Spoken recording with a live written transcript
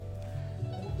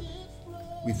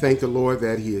We thank the Lord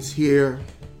that he is here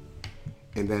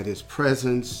and that his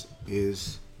presence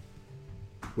is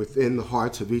within the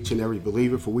hearts of each and every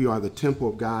believer, for we are the temple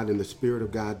of God and the Spirit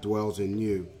of God dwells in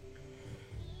you.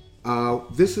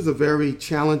 This is a very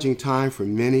challenging time for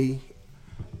many.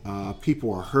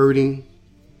 People are hurting.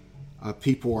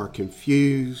 People are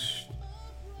confused.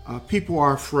 People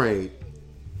are afraid.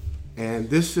 And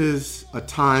this is a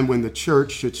time when the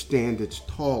church should stand its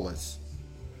tallest.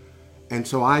 And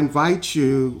so I invite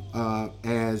you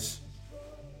as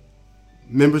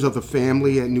members of the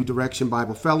family at New Direction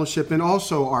Bible Fellowship and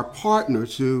also our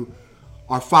partners who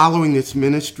are following this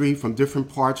ministry from different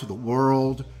parts of the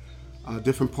world,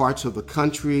 different parts of the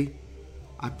country.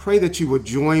 I pray that you would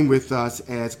join with us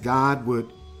as God would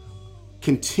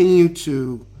continue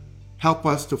to help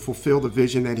us to fulfill the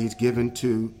vision that he's given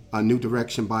to New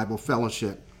Direction Bible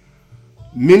Fellowship.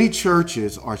 Many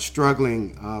churches are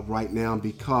struggling right now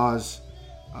because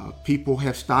people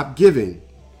have stopped giving.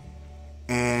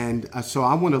 And so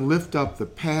I want to lift up the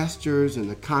pastors and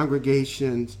the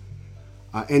congregations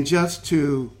and just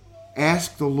to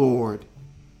ask the Lord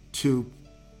to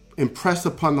impress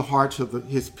upon the hearts of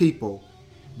his people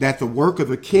that the work of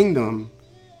the kingdom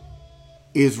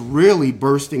is really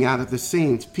bursting out of the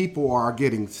seams. People are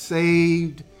getting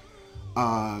saved.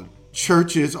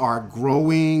 Churches are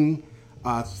growing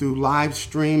through live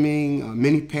streaming.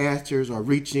 Many pastors are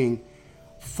reaching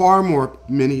far more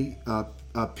many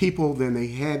people than they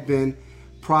had been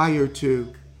prior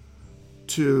to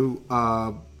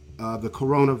the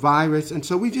coronavirus. And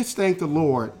so we just thank the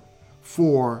Lord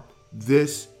for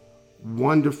this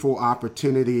wonderful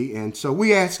opportunity. And so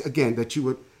we ask again that you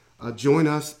would join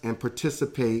us and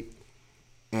participate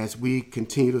as we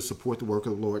continue to support the work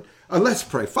of the Lord. Let's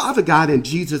pray. Father God, in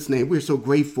Jesus' name, we're so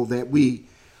grateful that we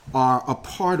are a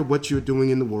part of what you're doing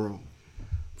in the world.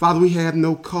 Father, we have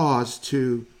no cause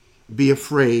to be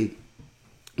afraid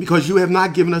because you have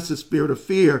not given us the spirit of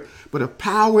fear, but of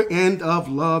power and of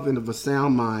love and of a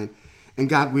sound mind. And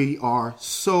God, we are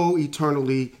so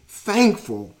eternally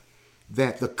thankful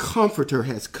that the Comforter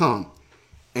has come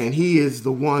and he is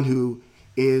the one who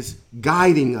is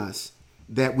guiding us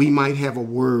that we might have a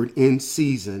word in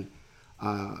season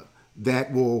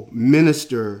that will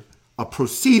minister a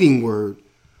proceeding word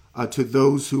to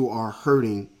those who are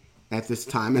hurting at this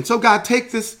time. And so God,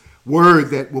 take this word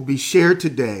that will be shared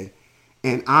today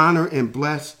and honor and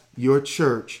bless your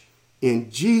church.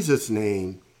 In Jesus'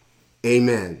 name,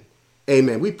 amen.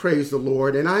 Amen. We praise the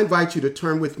Lord. And I invite you to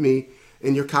turn with me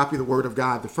in your copy of the Word of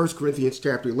God to 1 Corinthians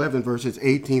chapter 11, verses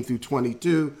 18 through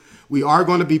 22. We are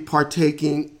going to be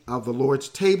partaking of the Lord's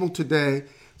table today.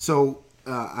 So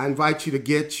I invite you to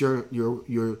get your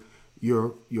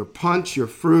punch, your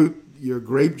fruit, your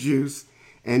grape juice,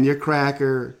 and your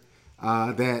cracker,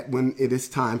 that when it is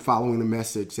time following the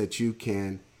message that you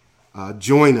can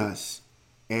join us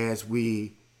as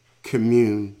we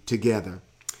commune together.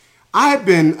 I have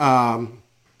been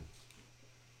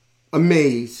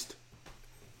amazed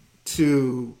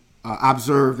to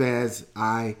observe as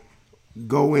I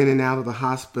go in and out of the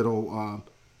hospital.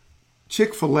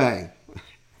 Chick-fil-A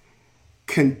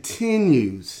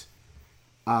continues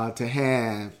to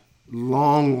have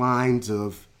long lines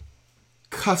of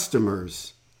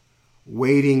customers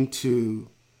waiting to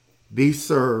be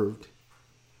served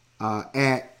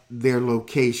at their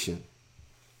location.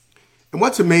 And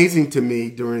what's amazing to me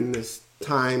during this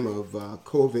time of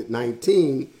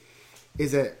COVID-19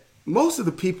 is that most of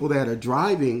the people that are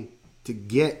driving to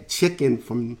get chicken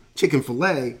from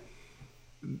Chick-fil-A,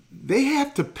 they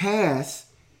have to pass,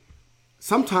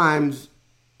 sometimes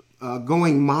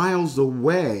going miles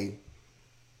away,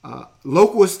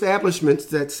 local establishments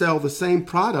that sell the same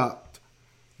product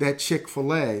that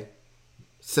Chick-fil-A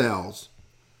sells.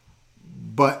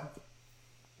 But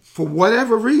for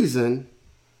whatever reason,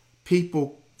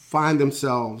 people find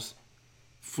themselves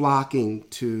flocking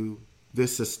to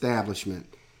this establishment.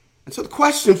 And so the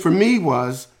question for me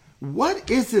was, what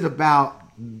is it about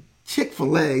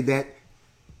Chick-fil-A that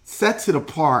sets it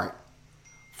apart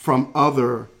from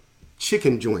other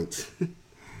chicken joints?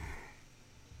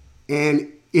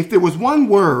 And if there was one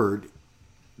word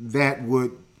that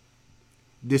would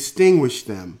distinguish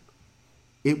them,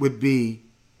 it would be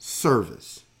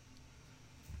service.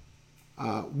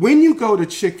 When you go to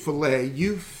Chick-fil-A,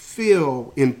 you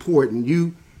feel important.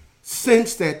 You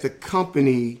sense that the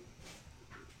company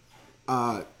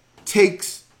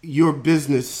takes your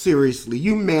business seriously.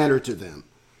 You matter to them.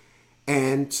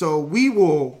 And so we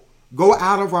will go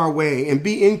out of our way and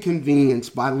be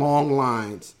inconvenienced by long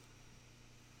lines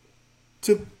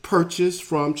to purchase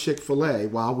from Chick-fil-A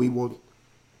while we will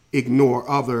ignore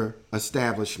other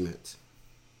establishments.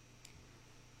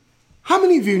 How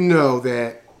many of you know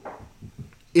that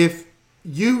if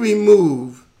you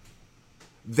remove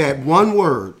that one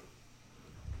word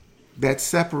that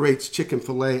separates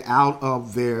Chick-fil-A out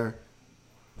of their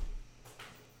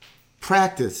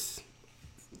practice,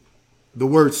 the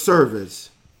word service,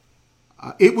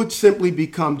 it would simply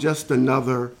become just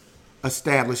another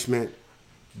establishment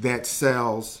that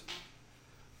sells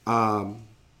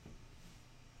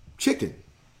chicken.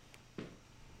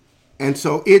 And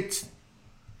so it's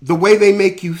the way they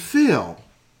make you feel,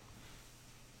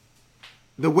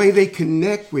 the way they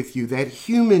connect with you, that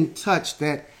human touch,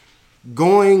 that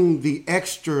going the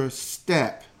extra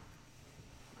step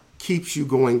keeps you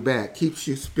going back, keeps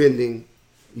you spending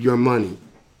your money.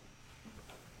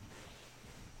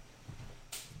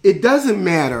 It doesn't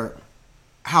matter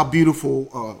how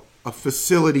beautiful a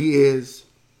facility is,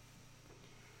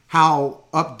 how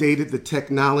updated the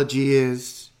technology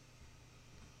is,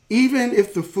 even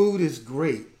if the food is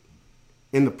great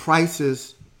and the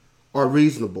prices are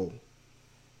reasonable.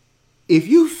 If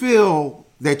you feel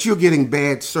that you're getting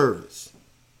bad service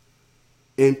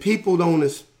and people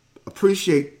don't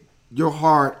appreciate your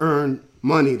hard-earned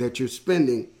money that you're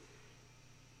spending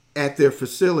at their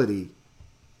facility,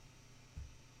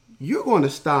 you're going to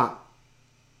stop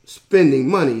spending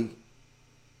money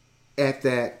at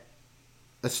that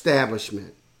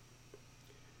establishment.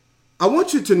 I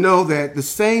want you to know that the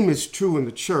same is true in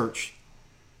the church,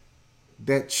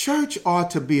 that church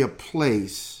ought to be a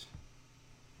place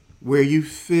where you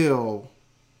feel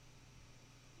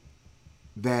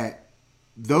that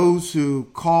those who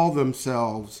call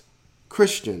themselves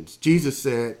Christians, Jesus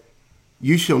said,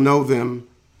 you shall know them,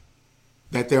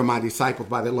 that they're my disciples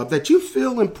by their love, that you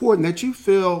feel important, that you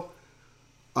feel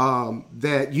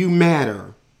that you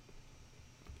matter.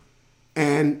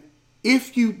 And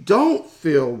if you don't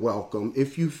feel welcome,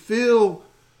 if you feel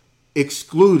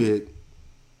excluded,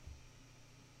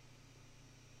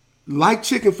 like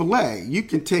Chick-fil-A, you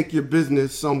can take your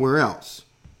business somewhere else.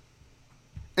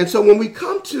 And so when we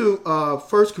come to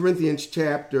 1 Corinthians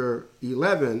chapter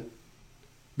 11,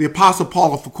 the Apostle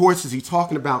Paul, of course, is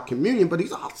talking about communion, but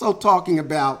he's also talking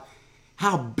about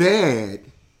how bad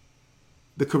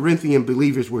the Corinthian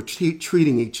believers were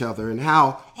treating each other and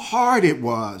how hard it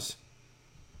was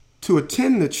to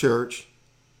attend the church,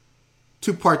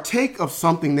 to partake of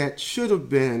something that should have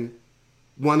been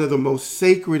one of the most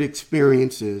sacred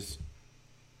experiences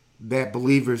that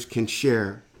believers can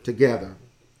share together.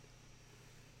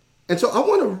 And so I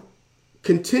want to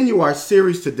continue our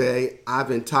series today.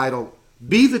 I've entitled,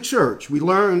 Be the Church. We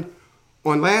learned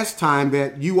on last time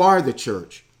that you are the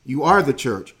church. You are the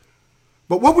church.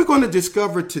 But what we're going to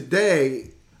discover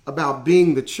today about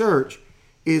being the church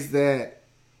is that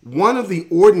one of the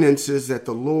ordinances that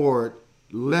the Lord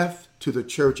left to the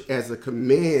church as a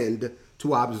command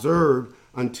to observe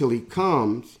until he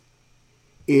comes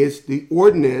is the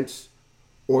ordinance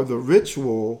or the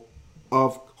ritual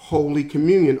of Holy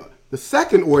Communion. The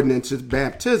second ordinance is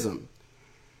baptism.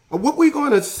 And what we're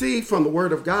going to see from the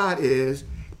Word of God is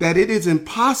that it is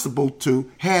impossible to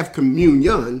have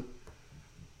communion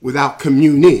without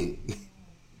communing.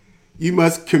 You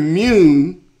must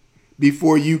commune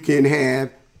before you can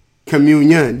have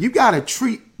communion. You got to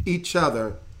treat each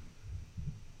other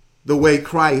the way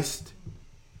Christ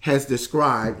has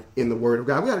described in the Word of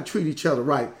God. We got to treat each other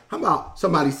right. How about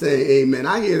somebody saying amen?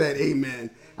 I hear that amen.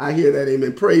 I hear that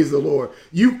amen. Praise the Lord.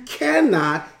 You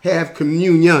cannot have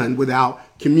communion without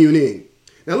communing.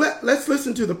 Now let's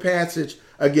listen to the passage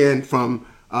again from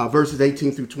verses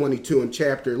 18 through 22 in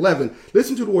chapter 11.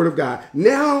 Listen to the Word of God.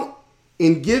 Now,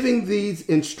 in giving these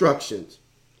instructions,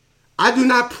 I do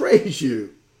not praise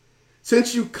you,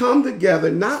 since you come together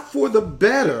not for the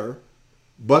better,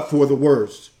 but for the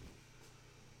worse.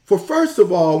 For first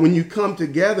of all, when you come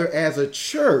together as a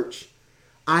church,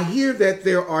 I hear that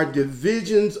there are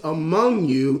divisions among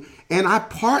you, and I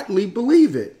partly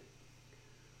believe it.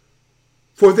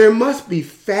 For there must be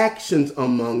factions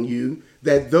among you,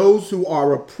 that those who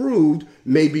are approved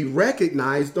may be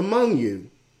recognized among you.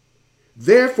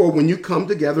 Therefore, when you come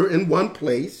together in one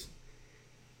place,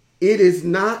 it is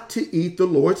not to eat the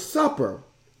Lord's Supper.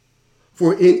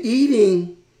 For in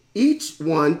eating, each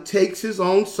one takes his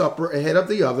own supper ahead of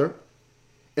the other,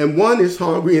 and one is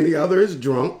hungry and the other is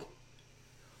drunk.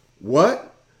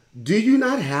 What? Do you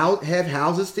not have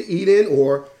houses to eat in,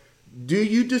 or do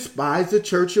you despise the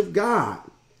church of God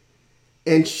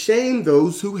and shame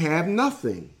those who have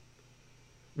nothing?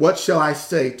 What shall I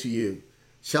say to you?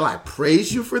 Shall I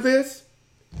praise you for this?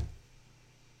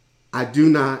 I do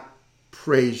not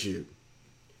praise you.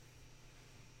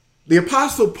 The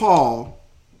Apostle Paul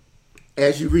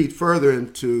as you read further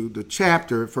into the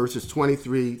chapter, verses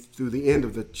 23 through the end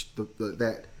of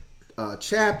that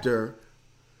chapter,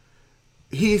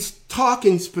 he's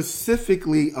talking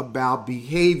specifically about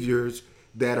behaviors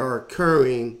that are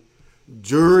occurring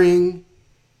during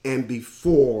and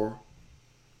before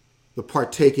the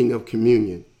partaking of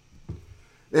communion.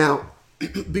 Now,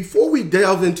 before we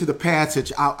delve into the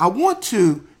passage, I want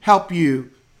to help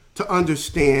you to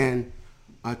understand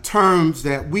terms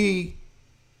that we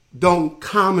don't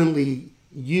commonly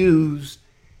use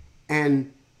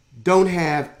and don't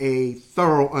have a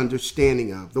thorough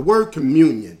understanding of. The word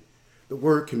communion,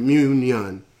 when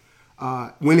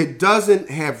it doesn't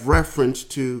have reference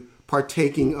to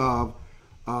partaking of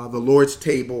the Lord's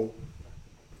table,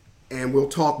 and we'll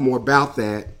talk more about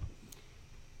that,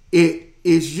 it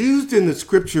is used in the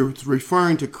scriptures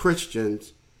referring to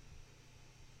Christians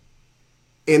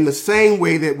in the same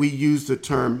way that we use the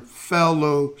term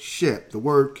fellowship. The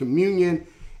word communion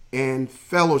and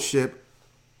fellowship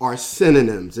are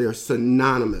synonyms. They are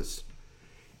synonymous.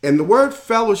 And the word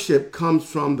fellowship comes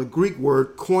from the Greek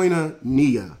word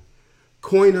koinonia.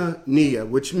 Koinonia,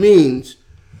 which means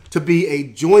to be a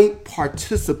joint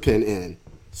participant in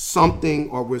something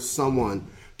or with someone.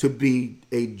 To be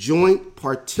a joint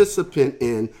participant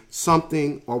in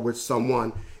something or with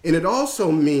someone. And it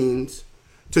also means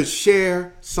to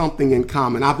share something in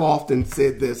common. I've often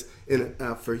said this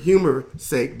for humor's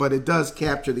sake, but it does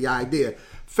capture the idea.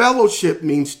 Fellowship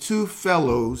means two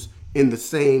fellows in the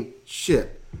same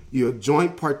ship. You're a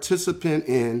joint participant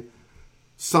in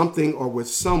something or with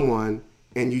someone,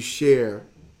 and you share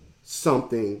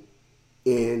something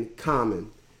in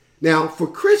common. Now, for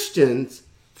Christians,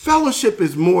 fellowship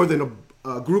is more than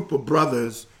a group of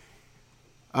brothers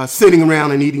sitting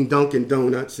around and eating Dunkin'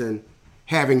 Donuts and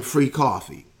having free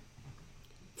coffee.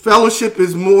 Fellowship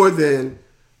is more than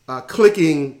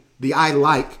clicking the I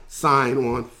like sign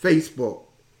on Facebook.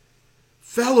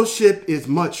 Fellowship is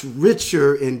much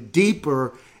richer and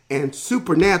deeper and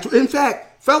supernatural. In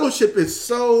fact, fellowship is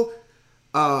so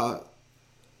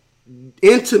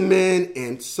intimate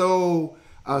and so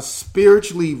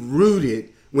spiritually rooted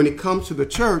when it comes to the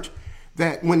church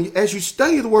that as you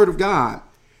study the Word of God,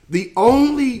 the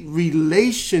only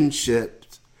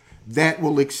relationships that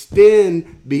will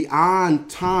extend beyond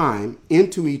time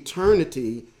into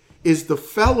eternity is the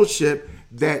fellowship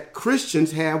that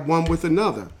Christians have one with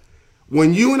another.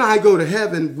 When you and I go to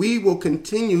heaven, we will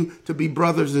continue to be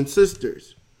brothers and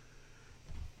sisters.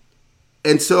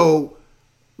 And so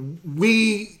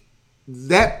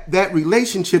that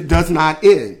relationship does not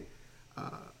end.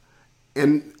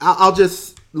 And I'll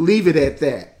just leave it at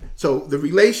that. So the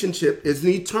relationship is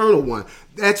an eternal one.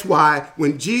 That's why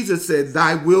when Jesus said,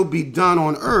 "Thy will be done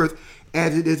on earth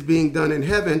as it is being done in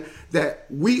heaven," that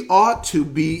we ought to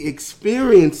be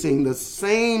experiencing the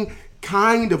same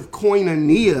kind of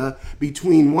koinonia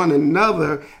between one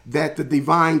another that the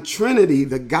divine Trinity,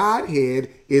 the Godhead,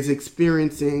 is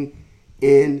experiencing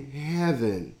in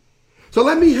heaven. So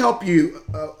let me help you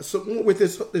with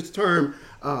this term,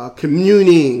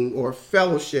 communing or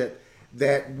fellowship,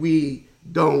 that we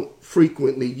don't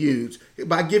frequently use,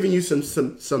 by giving you some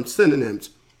synonyms.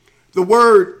 The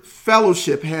word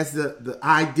fellowship has the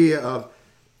idea of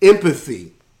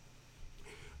empathy.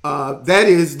 That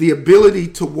is the ability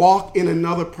to walk in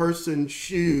another person's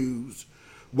shoes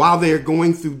while they're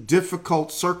going through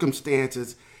difficult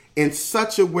circumstances in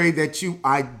such a way that you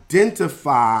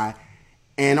identify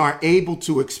and are able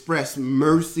to express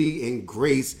mercy and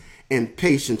grace and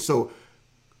patience. So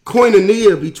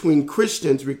koinonia between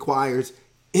Christians requires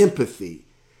empathy.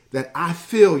 That I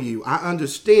feel you, I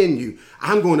understand you,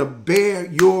 I'm going to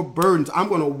bear your burdens, I'm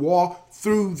going to walk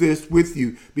through this with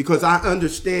you because I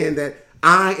understand that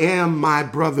I am my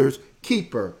brother's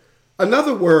keeper.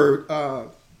 Another word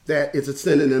that is a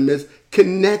synonym is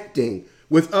connecting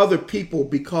with other people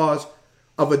because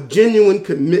of a genuine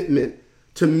commitment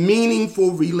to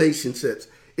meaningful relationships.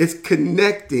 It's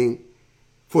connecting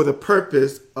for the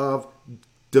purpose of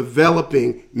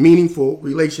developing meaningful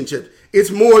relationships. It's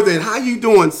more than, how you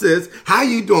doing, sis? How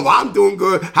you doing? Well, I'm doing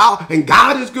good. And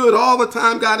God is good all the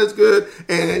time. God is good.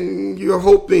 And you're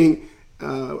hoping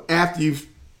after you've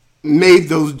made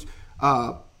those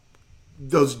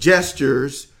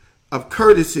gestures of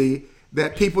courtesy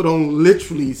that people don't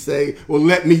literally say, well,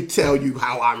 let me tell you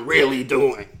how I'm really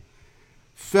doing.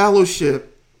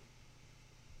 Fellowship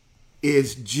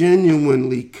is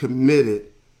genuinely committed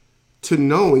to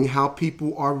knowing how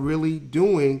people are really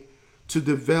doing to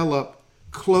develop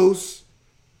close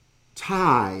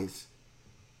ties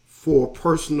for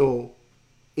personal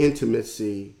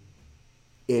intimacy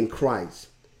in Christ.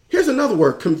 Here's another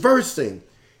word, conversing.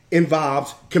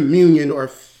 involves communion or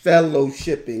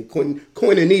fellowshipping.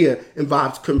 Koinonia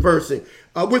involves conversing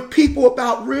with people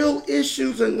about real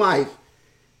issues in life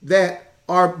that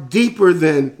are deeper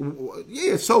than,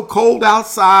 yeah, it's so cold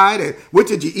outside, and what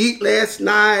did you eat last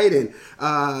night, and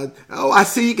oh, I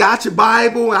see you got your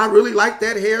Bible, and I really like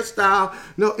that hairstyle.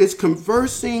 No, it's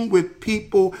conversing with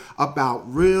people about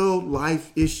real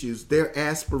life issues, their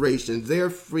aspirations, their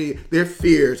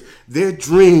fears, their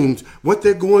dreams, what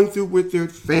they're going through with their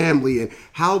family, and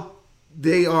how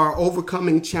they are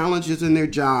overcoming challenges in their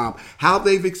job, how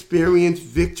they've experienced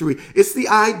victory. It's the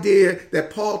idea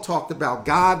that Paul talked about,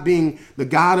 God being the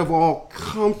God of all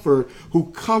comfort, who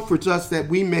comforts us that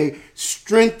we may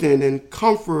strengthen and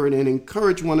comfort and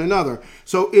encourage one another.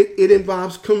 So it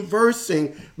involves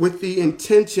conversing with the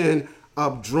intention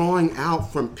of drawing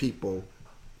out from people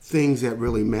things that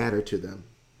really matter to them.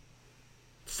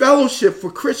 Fellowship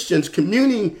for Christians,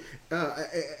 communing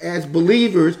as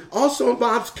believers, also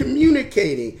involves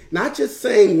communicating, not just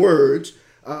saying words,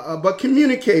 but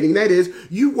communicating. That is,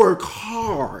 you work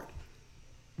hard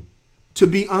to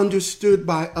be understood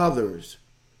by others,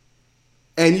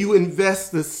 and you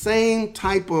invest the same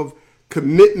type of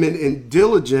commitment and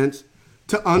diligence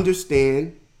to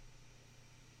understand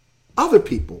other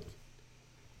people.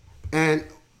 And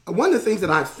one of the things that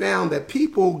I've found, that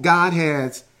people God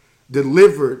has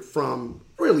delivered from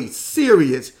really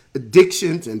serious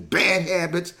addictions and bad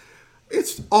habits,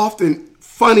 it's often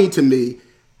funny to me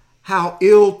how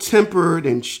ill-tempered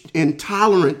and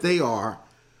intolerant they are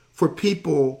for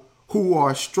people who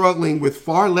are struggling with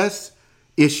far less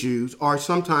issues or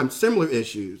sometimes similar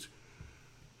issues.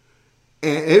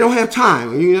 And they don't have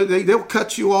time. You know, they'll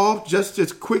cut you off just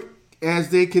as quick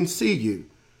as they can see you.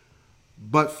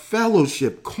 But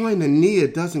fellowship,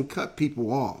 koinonia, doesn't cut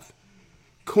people off.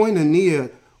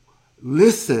 Koinonia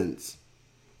listens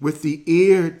with the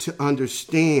ear to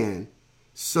understand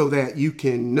so that you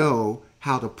can know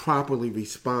how to properly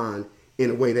respond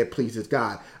in a way that pleases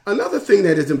God. Another thing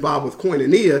that is involved with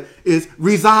koinonia is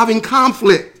resolving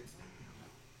conflict.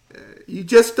 You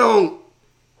just don't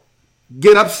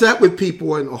get upset with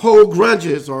people and hold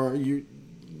grudges, or you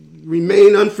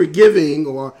remain unforgiving,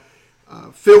 or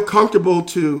feel comfortable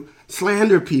to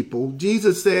slander people.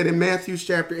 Jesus said in Matthew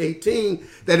chapter 18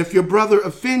 that if your brother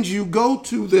offends you, go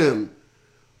to them.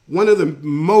 One of the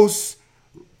most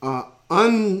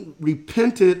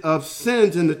unrepented of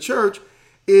sins in the church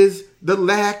is the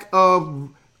lack of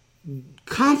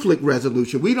conflict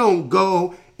resolution. We don't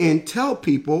go and tell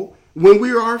people when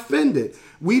we are offended.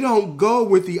 We don't go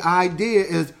with the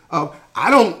idea of, I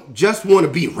don't just want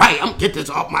to be right. I'm going to get this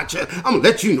off my chest. I'm going to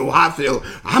let you know how I feel.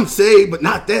 I'm saved, but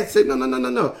not that saved.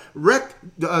 No.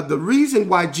 The reason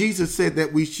why Jesus said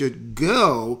that we should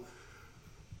go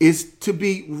is to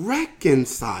be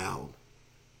reconciled.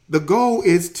 The goal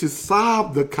is to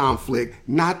solve the conflict,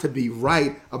 not to be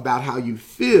right about how you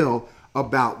feel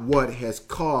about what has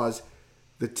caused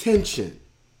the tension.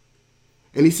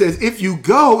 And he says, if you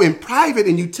go in private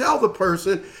and you tell the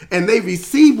person and they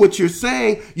receive what you're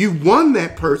saying, you won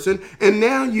that person, and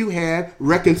now you have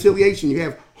reconciliation, you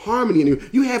have harmony, and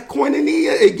you have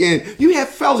koinonia again, you have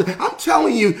fellowship. I'm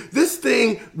telling you, this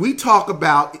thing we talk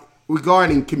about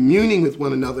regarding communing with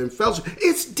one another and fellowship,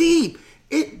 it's deep.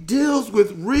 It deals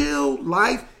with real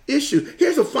life issues.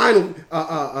 Here's a final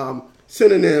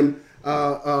synonym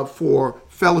for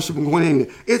fellowship and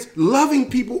koinonia. It's loving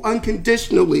people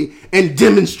unconditionally and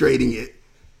demonstrating it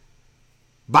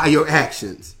by your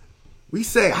actions. We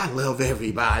say, I love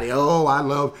everybody. Oh, I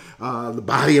love the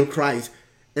body of Christ.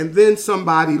 And then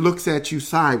somebody looks at you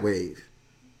sideways.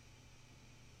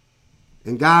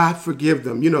 And God forgive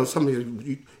them. You know,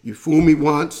 somebody, you fool me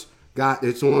once, God,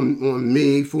 it's on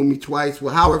me, fool me twice,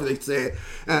 well, however they say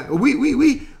it.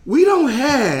 We don't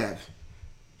have,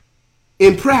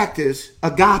 in practice,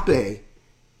 agape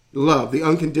love, the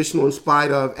unconditional in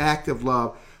spite of active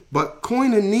love. But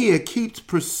koinonia keeps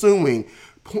pursuing.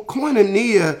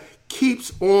 Koinonia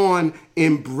keeps on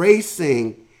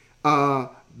embracing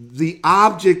the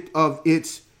object of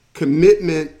its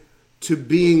commitment to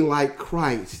being like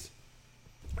Christ.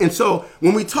 And so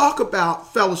when we talk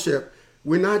about fellowship,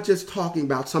 we're not just talking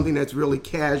about something that's really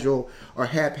casual or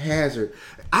haphazard.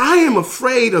 I am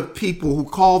afraid of people who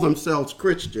call themselves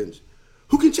Christians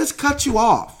who can just cut you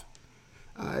off.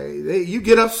 You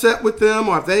get upset with them,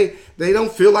 or if they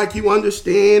don't feel like you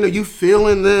understand, or you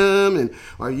feeling them, and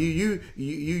or you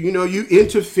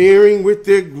interfering with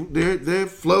their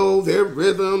flow, their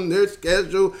rhythm, their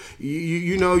schedule.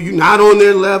 You're not on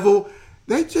their level.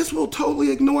 They just will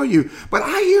totally ignore you. But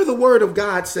I hear the word of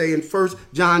God say in 1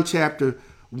 John chapter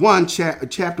 1,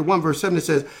 verse 7, it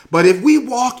says, but if we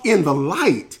walk in the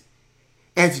light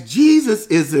as Jesus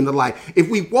is in the light. If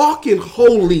we walk in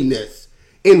holiness,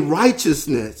 in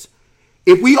righteousness,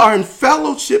 if we are in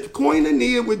fellowship,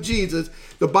 koinonia with Jesus,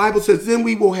 the Bible says then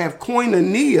we will have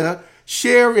koinonia,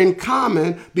 share in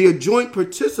common, be a joint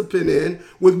participant in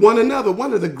with one another.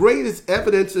 One of the greatest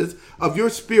evidences of your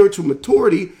spiritual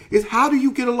maturity is how do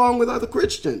you get along with other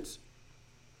Christians?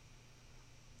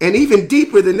 And even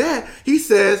deeper than that, he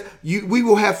says we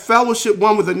will have fellowship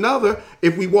one with another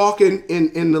if we walk in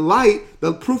the light.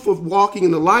 The proof of walking in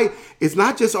the light is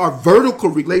not just our vertical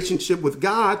relationship with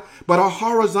God, but our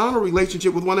horizontal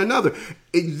relationship with one another.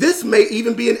 This may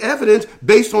even be an evidence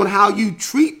based on how you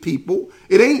treat people.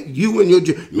 It ain't you and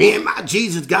me and my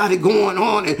Jesus got it going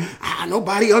on, and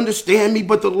nobody understand me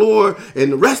but the Lord.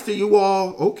 And the rest of you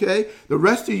all, okay, the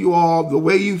rest of you all, the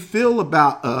way you feel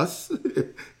about us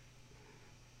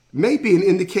may be an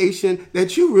indication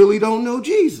that you really don't know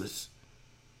Jesus.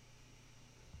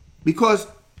 Because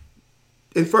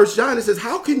in 1 John it says,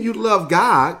 how can you love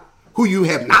God who you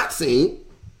have not seen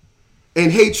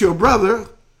and hate your brother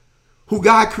who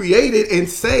God created and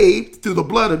saved through the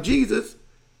blood of Jesus,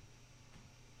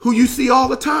 who you see all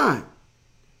the time?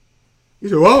 You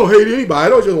say, well, I don't hate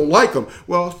anybody. I just don't like them.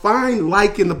 Well, find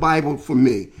like in the Bible for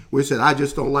me, where it said, I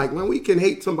just don't like them. Well, we can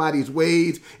hate somebody's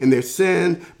ways and their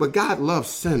sin, but God loves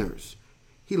sinners.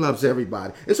 He loves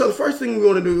everybody. And so the first thing we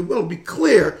want to do, we want to be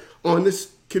clear on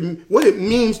this, what it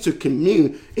means to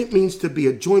commune. It means to be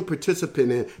a joint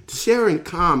participant in, to share in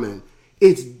common.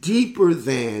 It's deeper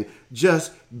than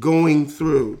just going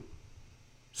through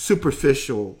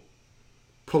superficial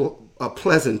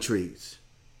pleasantries.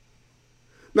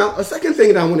 Now, a second thing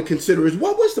that I want to consider is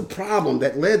what was the problem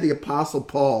that led the Apostle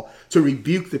Paul to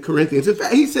rebuke the Corinthians? In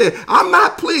fact, he said, I'm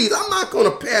not pleased. I'm not going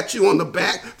to pat you on the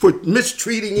back for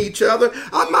mistreating each other.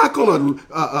 I'm not going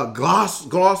to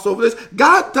gloss over this.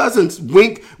 God doesn't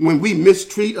wink when we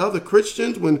mistreat other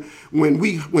Christians,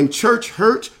 when church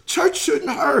hurts. Church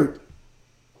shouldn't hurt.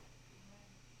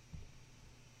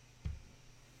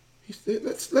 He said,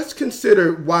 let's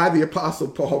consider why the Apostle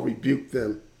Paul rebuked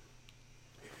them.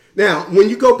 Now, when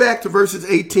you go back to verses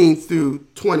 18 through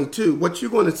 22, what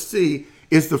you're going to see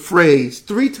is the phrase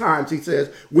 3 times. He says,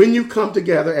 when you come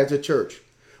together as a church,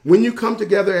 when you come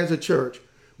together as a church,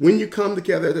 when you come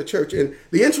together as a church. And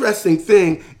the interesting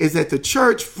thing is that the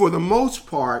church, for the most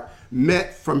part,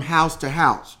 met from house to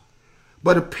house.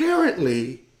 But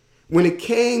apparently, when it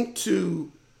came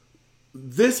to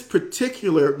this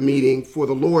particular meeting for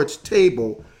the Lord's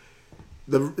table,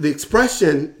 the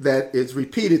expression that is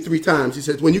repeated 3 times, he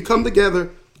says, when you come together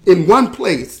in one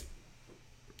place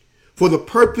for the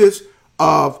purpose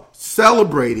of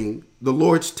celebrating the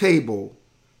Lord's table,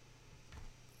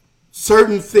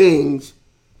 certain things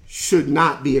should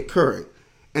not be occurring.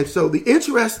 And so the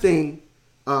interesting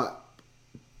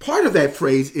part of that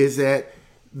phrase is that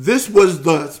this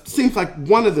was seems like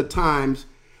one of the times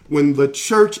when the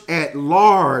church at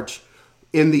large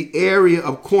in the area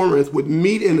of Corinth would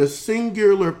meet in a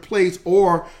singular place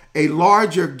or a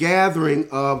larger gathering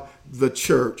of the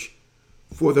church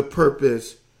for the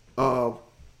purpose of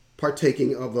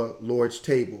partaking of the Lord's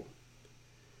table.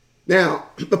 Now,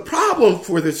 the problem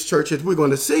for this church is we're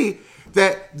going to see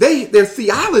that their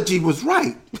theology was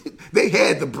right. They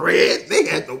had the bread, they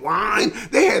had the wine,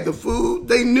 they had the food.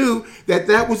 They knew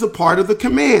that was a part of the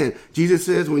command. Jesus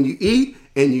says, when you eat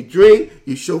and you drink,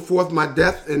 you show forth my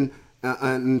death and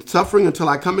suffering until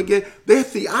I come again. Their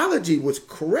theology was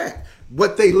correct.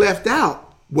 What they left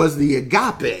out was the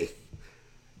agape,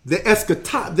 the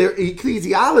eschatot, their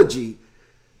ecclesiology,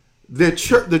 the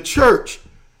church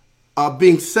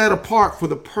being set apart for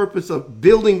the purpose of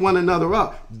building one another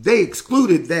up. They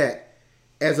excluded that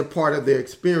as a part of their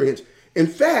experience. In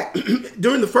fact,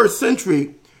 during the first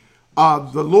century,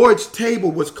 the Lord's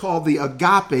table was called the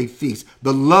agape feast,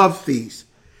 the love feast.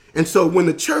 And so when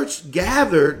the church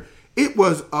gathered, it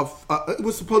was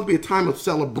supposed to be a time of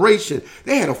celebration.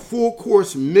 They had a full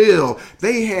course meal.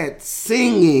 They had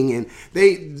singing,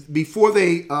 and before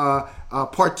they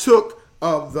partook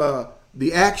of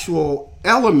the actual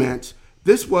elements,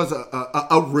 this was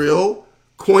a real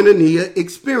koinonia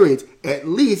experience. At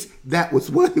least that was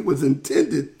what it was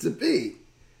intended to be.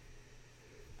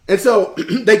 And so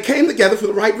they came together for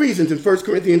the right reasons. In 1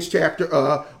 Corinthians chapter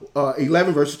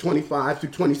 11, verses 25 through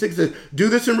 26, it says, do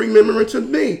this in remembrance of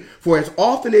me. For as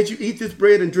often as you eat this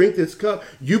bread and drink this cup,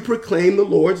 you proclaim the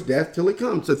Lord's death till he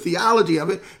comes. The theology of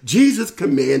it, Jesus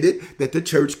commanded that the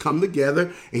church come together.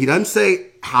 And he doesn't say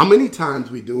how many times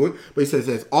we do it, but he says,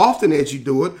 as often as you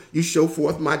do it, you show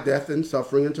forth my death and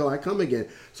suffering until I come again.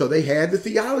 So they had the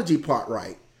theology part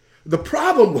right. The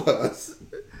problem was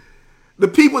the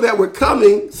people that were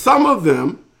coming, some of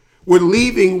them were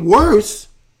leaving worse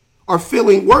or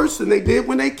feeling worse than they did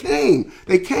when they came.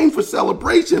 They came for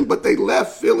celebration, but they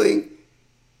left feeling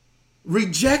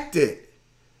rejected.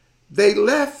 They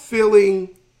left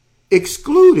feeling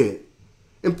excluded.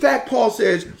 In fact, Paul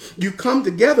says, you come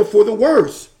together for the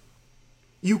worse.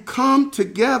 You come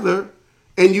together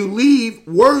and you leave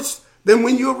worse than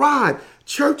when you arrive.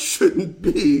 Church shouldn't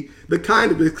be the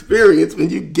kind of experience when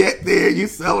you get there, you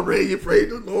celebrate, you praise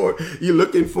the Lord, you're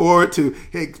looking forward to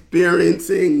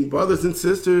experiencing brothers and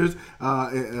sisters,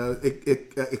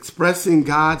 expressing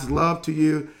God's love to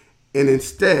you, and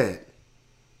instead,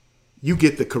 you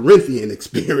get the Corinthian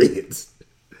experience.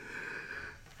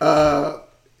 Now,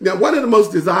 one of the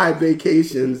most desired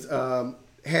vacations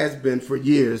has been for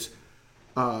years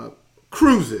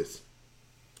cruises.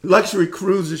 Luxury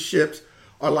cruises ships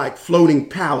are like floating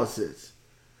palaces.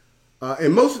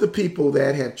 And most of the people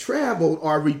that have traveled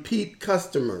are repeat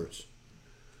customers.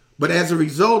 But as a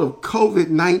result of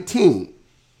COVID-19,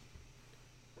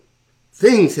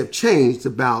 things have changed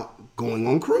about going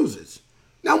on cruises.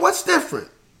 Now, what's different?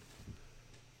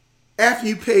 After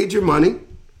you paid your money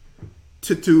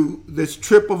to do this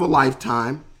trip of a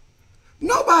lifetime,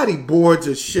 nobody boards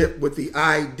a ship with the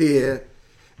idea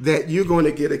that you're going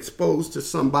to get exposed to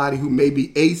somebody who may be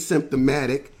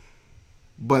asymptomatic,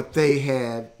 but they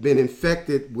have been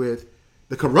infected with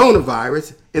the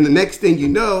coronavirus, and the next thing you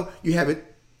know, you have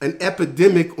an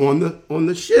epidemic on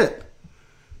the ship.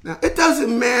 Now, it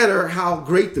doesn't matter how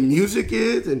great the music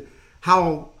is and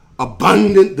how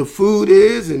abundant the food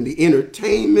is and the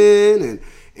entertainment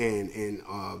and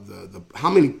the how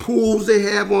many pools they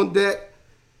have on deck.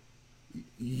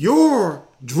 Your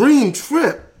dream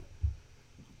trip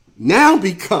now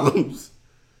becomes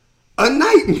a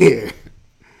nightmare.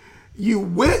 You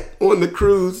went on the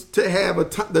cruise to have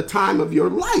the time of your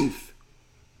life.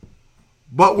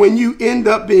 But when you end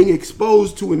up being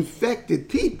exposed to infected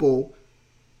people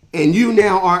and you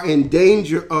now are in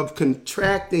danger of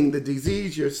contracting the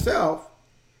disease yourself,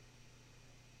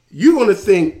 you're going to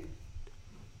think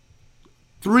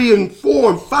 3 and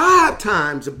 4 and 5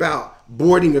 times about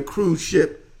boarding a cruise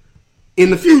ship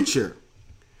in the future.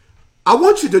 I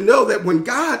want you to know that when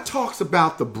God talks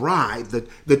about the bride,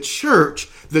 the church,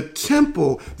 the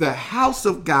temple, the house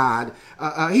of God,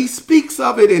 he speaks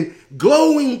of it in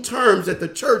glowing terms that the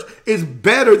church is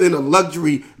better than a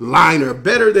luxury liner,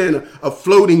 better than a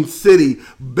floating city,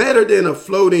 better than a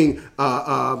floating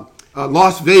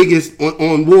Las Vegas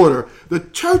on water. The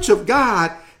church of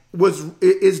God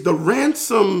is the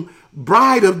ransom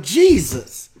bride of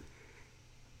Jesus.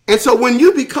 And so when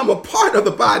you become a part of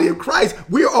the body of Christ,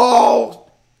 we're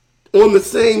all on the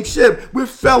same ship. We're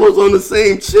fellows on the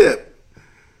same ship.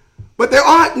 But there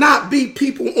ought not be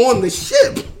people on the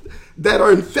ship that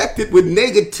are infected with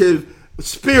negative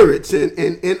spirits and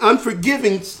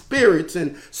unforgiving spirits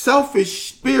and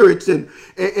selfish spirits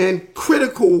and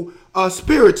critical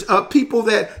spirits, people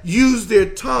that use their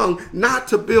tongue not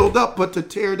to build up but to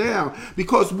tear down.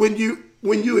 Because when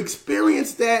you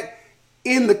experience that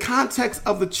in the context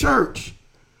of the church,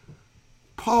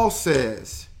 Paul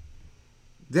says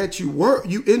that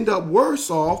you end up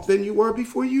worse off than you were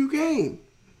before you came.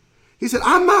 He said,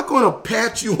 I'm not going to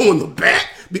pat you on the back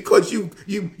because you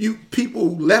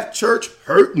people left church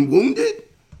hurt and wounded.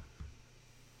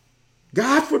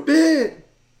 God forbid.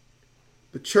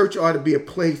 The church ought to be a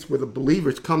place where the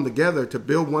believers come together to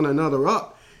build one another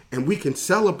up, and we can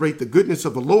celebrate the goodness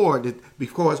of the Lord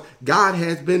because God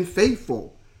has been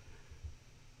faithful.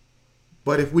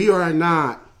 But if we are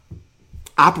not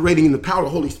operating in the power of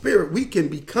the Holy Spirit, we can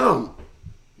become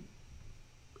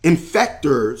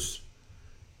infectors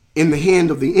in the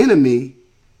hand of the enemy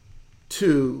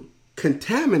to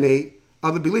contaminate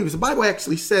other believers. The Bible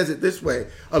actually says it this way: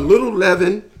 a little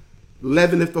leaven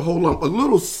leaveneth the whole lump. A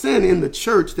little sin in the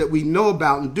church that we know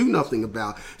about and do nothing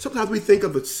about. Sometimes we think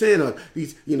of a sin of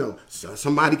these,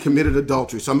 somebody committed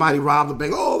adultery, somebody robbed a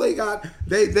bank. Oh, they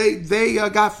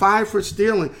got fired for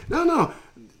stealing. No.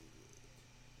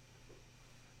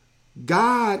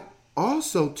 God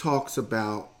also talks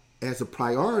about, as a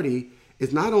priority,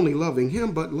 is not only loving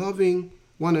him, but loving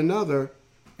one another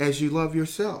as you love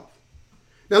yourself.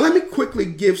 Now, let me quickly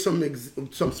give some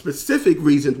specific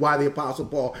reasons why the Apostle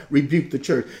Paul rebuked the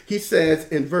church. He says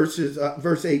in verse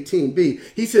 18b,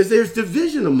 he says, there's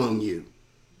division among you.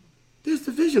 There's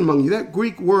division among you. That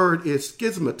Greek word is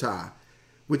schismata,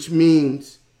 which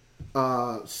means,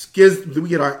 we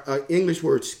get our English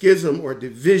word schism or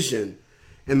division.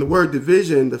 And the word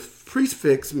division, the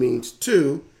prefix means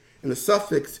two, and the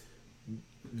suffix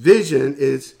vision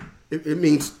it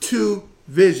means two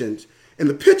visions. And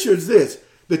the picture is this.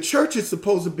 The church is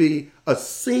supposed to be a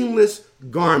seamless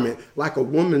garment, like a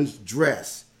woman's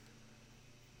dress,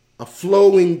 a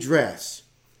flowing dress.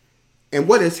 And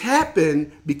what has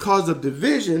happened because of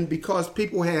division, because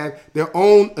people have their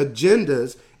own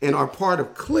agendas and are part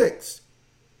of cliques,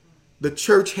 the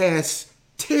church has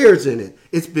tears in it.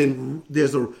 It's been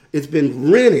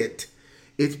rented.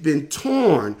 It's been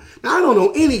torn. Now, I don't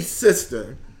know any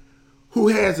sister who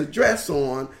has a dress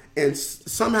on and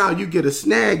somehow you get a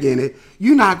snag in it,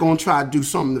 you're not going to try to do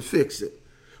something to fix it.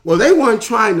 Well, they weren't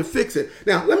trying to fix it.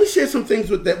 Now, let me share some things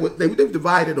with that. They were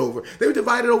divided over. They were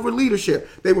divided over leadership.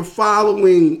 They were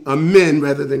following men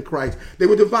rather than Christ. They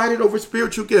were divided over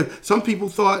spiritual gifts. Some people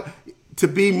thought to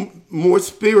be more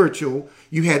spiritual,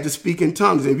 you had to speak in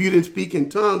tongues. And if you didn't speak in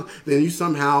tongues, then you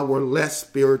somehow were less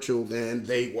spiritual than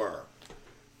they were.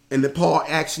 And then Paul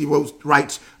actually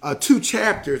writes 2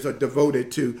 chapters are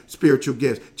devoted to spiritual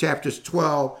gifts. Chapters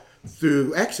 12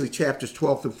 through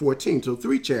 14. So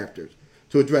 3 chapters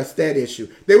to address that issue.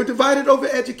 They were divided over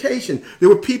education. There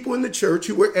were people in the church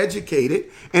who were educated,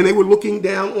 and they were looking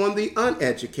down on the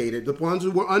uneducated, the ones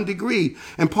who were undegreed.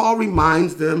 And Paul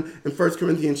reminds them in 1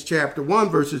 Corinthians chapter 1,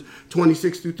 verses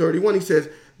 26 through 31, he says,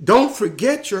 don't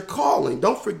forget your calling.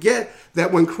 Don't forget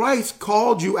that when Christ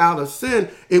called you out of sin,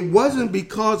 it wasn't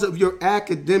because of your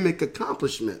academic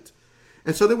accomplishment.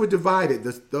 And so they were divided.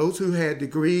 Those who had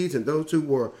degrees and those who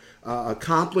were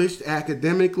accomplished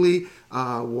academically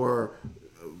were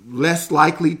less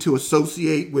likely to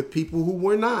associate with people who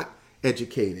were not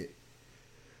educated.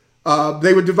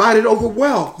 They were divided over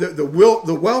wealth.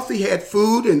 The wealthy had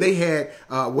food and they had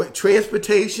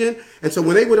transportation. And so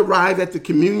when they would arrive at the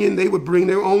communion, they would bring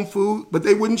their own food, but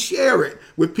they wouldn't share it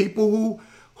with people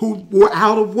who were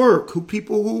out of work,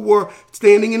 people who were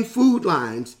standing in food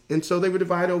lines. And so they were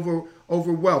divided over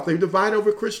wealth. They were divided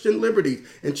over Christian liberties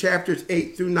in chapters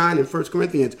 8 through 9 in 1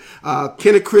 Corinthians.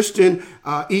 Can a Christian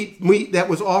eat meat that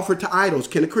was offered to idols?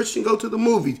 Can a Christian go to the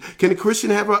movies? Can a Christian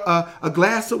have a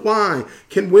glass of wine?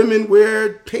 Can women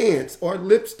wear pants or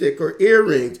lipstick or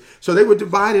earrings? So they were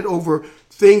divided over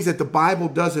things that the Bible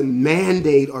doesn't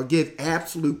mandate or give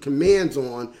absolute commands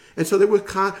on. And so there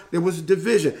was a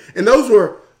division. And those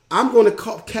were, I'm going to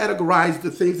categorize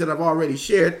the things that I've already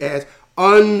shared as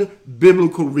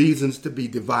unbiblical reasons to be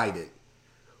divided.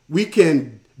 We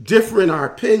can differ in our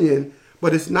opinion,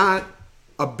 but it's not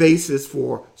a basis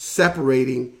for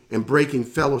separating and breaking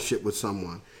fellowship with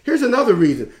someone. Here's another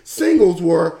reason. Singles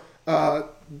were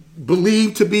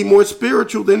believed to be more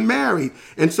spiritual than married.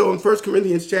 And so in 1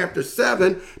 Corinthians chapter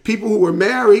 7, people who were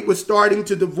married were starting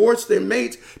to divorce their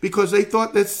mates because they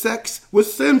thought that sex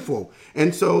was sinful.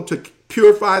 And so to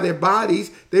purify their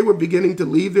bodies, they were beginning to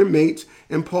leave their mates.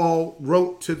 And Paul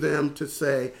wrote to them to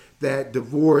say that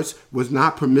divorce was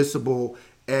not permissible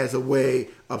as a way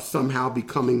of somehow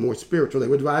becoming more spiritual. They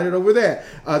were divided over that.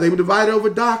 They were divided over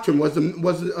doctrine.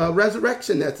 Was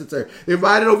resurrection necessary? They were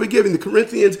divided over giving. The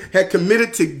Corinthians had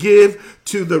committed to give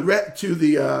to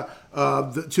the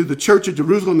church of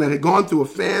Jerusalem that had gone through a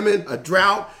famine, a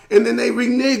drought, and then they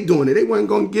reneged on it. They weren't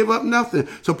going to give up nothing.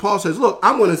 So Paul says, look,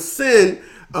 I'm going to send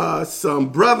some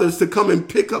brothers to come and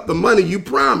pick up the money you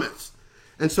promised.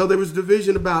 And so there was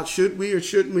division about should we or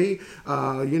shouldn't we?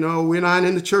 We're not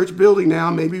in the church building now.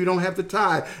 Maybe we don't have the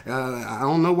tithe. I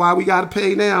don't know why we got to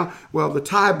pay now. Well, the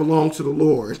tithe belongs to the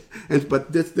Lord.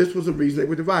 But this was a reason they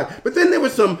were divided. But then there were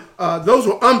some, those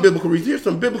were unbiblical reasons. Here's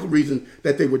some biblical reasons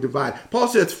that they were divided. Paul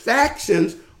says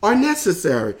factions are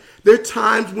necessary. There are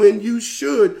times when you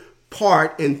should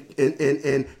part and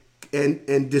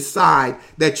decide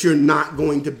that you're not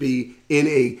going to be in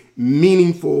a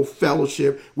meaningful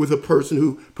fellowship with a person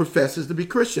who professes to be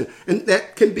Christian. And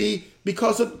that can be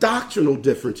because of doctrinal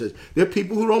differences. There are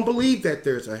people who don't believe that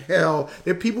there's a hell.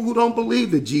 There are people who don't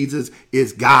believe that Jesus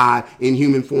is God in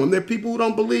human form. There are people who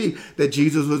don't believe that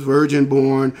Jesus was virgin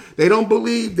born. They don't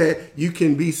believe that you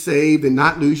can be saved and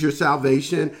not lose your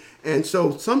salvation. And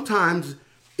so sometimes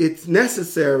it's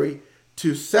necessary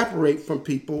to separate from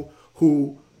people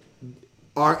who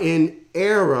are in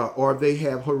error or they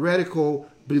have heretical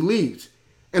beliefs.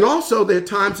 And also there are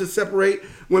times to separate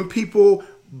when people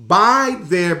by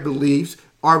their beliefs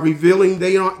are revealing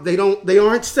they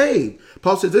aren't saved.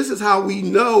 Paul says this is how we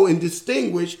know and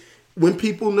distinguish when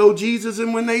people know Jesus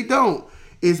and when they don't,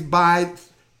 is by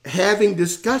having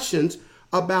discussions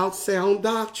about sound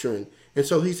doctrine. And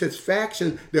so he says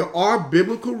faction, there are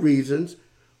biblical reasons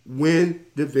when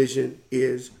division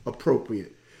is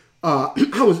appropriate. I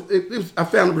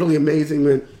found it really amazing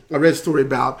when I read a story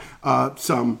about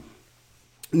some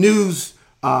news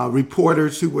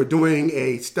reporters who were doing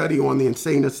a study on the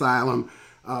insane asylum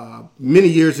many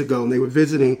years ago, and they were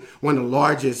visiting one of the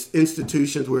largest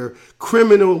institutions where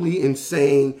criminally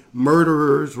insane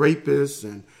murderers, rapists,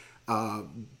 and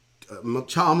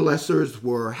child molesters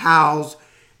were housed.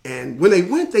 And when they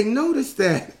went, they noticed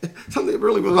that something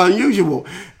really was unusual.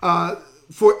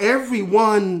 For every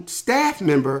one staff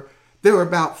member, there were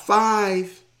about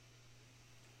five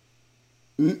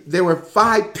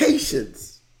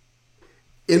patients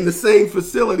in the same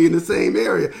facility, in the same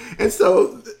area. And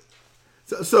so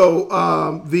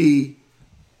the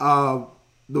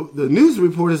news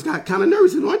reporters got kind of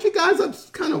nervous. And aren't you guys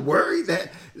kind of worried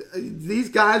that these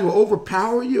guys will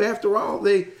overpower you? After all,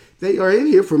 they are in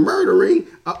here for murdering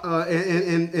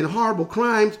and horrible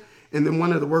crimes. And then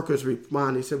one of the workers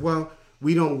responded. He said, well,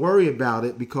 we don't worry about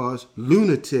it because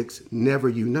lunatics never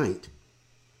unite.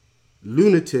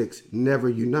 Lunatics never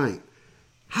unite.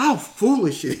 How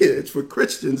foolish it is for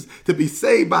Christians to be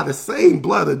saved by the same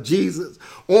blood of Jesus,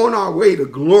 on our way to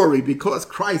glory because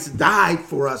Christ died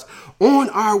for us, on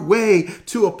our way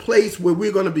to a place where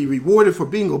we're going to be rewarded for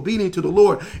being obedient to the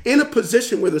Lord, in a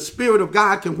position where the Spirit of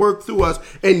God can work through us,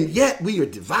 and yet we are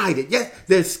divided. Yet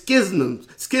there's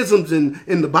schisms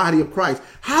in the body of Christ.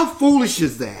 How foolish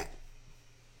is that?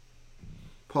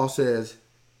 Paul says,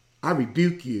 I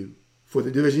rebuke you for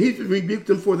the division. He rebuked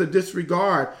them for the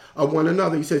disregard of one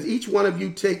another. He says, each one of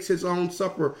you takes his own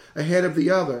supper ahead of the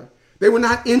other. They were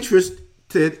not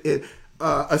interested in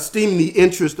esteeming the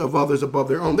interest of others above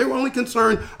their own. They were only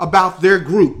concerned about their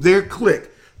group, their clique.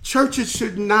 Churches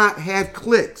should not have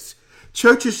cliques.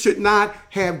 Churches should not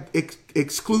have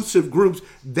exclusive groups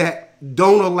that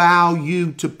don't allow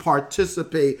you to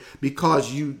participate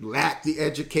because you lack the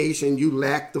education, you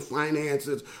lack the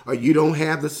finances, or you don't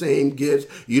have the same gifts,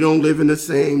 you don't live in the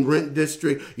same rent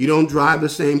district, you don't drive the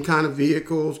same kind of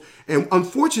vehicles. And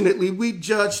unfortunately, we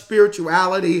judge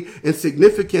spirituality and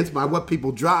significance by what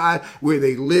people drive, where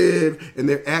they live, and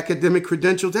their academic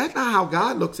credentials. That's not how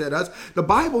God looks at us. The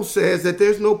Bible says that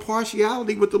there's no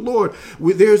partiality with the Lord.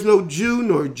 There's no Jew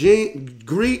nor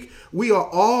Greek. We are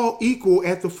all equal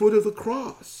at the foot of the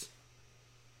cross.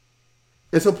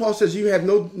 And so Paul says you have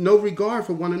no regard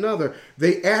for one another.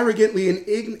 They arrogantly and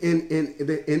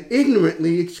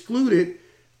ignorantly excluded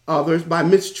others by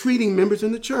mistreating members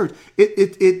in the church.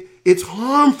 It's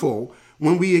harmful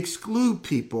when we exclude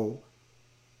people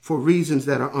for reasons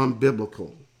that are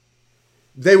unbiblical.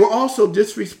 They were also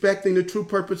disrespecting the true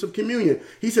purpose of communion.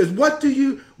 He says, what do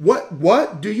you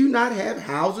not have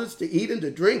houses to eat and to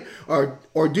drink?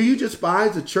 Or do you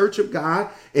despise the church of God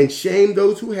and shame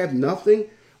those who have nothing?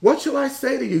 What shall I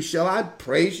say to you? Shall I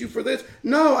praise you for this?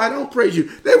 No, I don't praise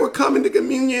you. They were coming to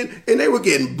communion and they were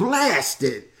getting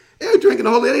blasted. They were drinking the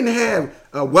whole, they didn't have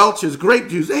Welch's grape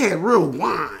juice. They had real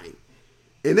wine.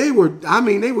 And they were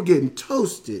getting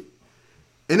toasted.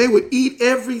 And they would eat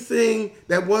everything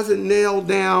that wasn't nailed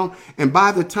down. And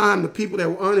by the time the people that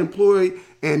were unemployed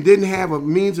and didn't have a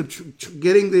means of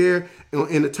getting there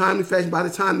in a timely fashion, by the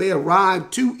time they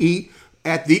arrived to eat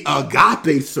at the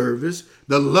agape service,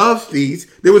 the love feast,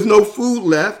 there was no food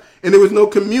left and there was no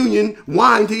communion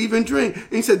wine to even drink.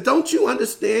 And he said, don't you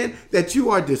understand that you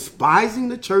are despising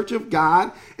the church of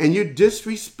God and you're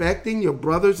disrespecting your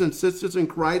brothers and sisters in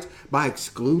Christ by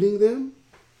excluding them?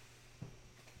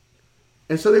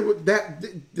 And so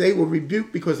they were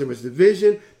rebuked because there was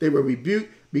division. They were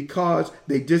rebuked because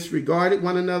they disregarded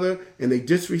one another and they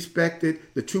disrespected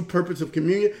the true purpose of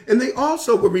communion. And they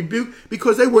also were rebuked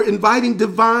because they were inviting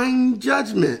divine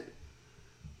judgment.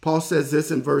 Paul says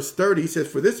this in verse 30. He says,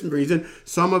 for this reason,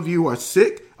 some of you are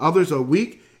sick, others are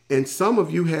weak, and some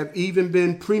of you have even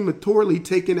been prematurely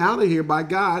taken out of here by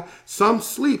God. Some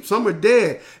sleep, some are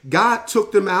dead. God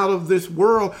took them out of this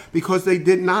world because they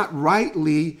did not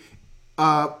rightly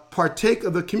partake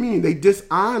of the communion. They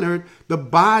dishonored the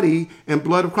body and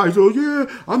blood of Christ. Oh yeah,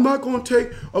 I'm not going to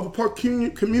take of a part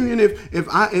communion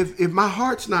if my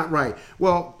heart's not right.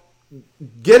 Well,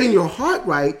 getting your heart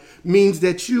right means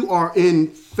that you are in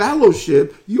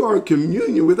fellowship, you are in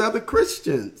communion with other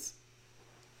Christians.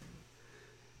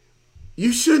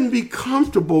 You shouldn't be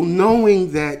comfortable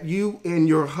knowing that you and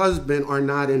your husband are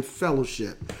not in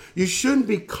fellowship. You shouldn't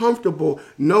be comfortable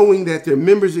knowing that there are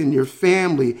members in your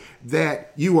family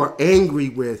that you are angry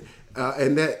with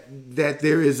and that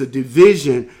there is a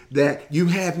division that you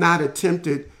have not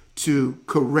attempted to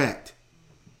correct.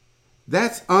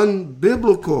 That's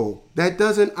unbiblical. That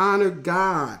doesn't honor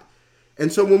God.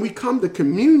 And so when we come to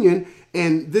communion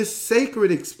and this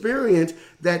sacred experience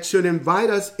that should invite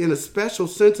us in a special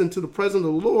sense into the presence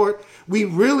of the Lord, we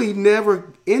really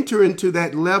never enter into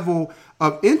that level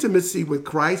of intimacy with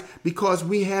Christ because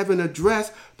we haven't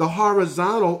addressed the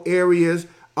horizontal areas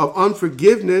of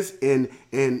unforgiveness and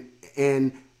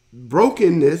and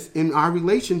brokenness in our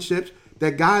relationships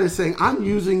that God is saying, I'm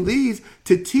using these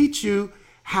to teach you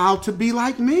how to be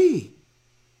like me.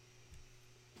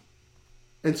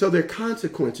 And so there are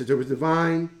consequences. There was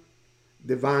divine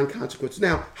consequences.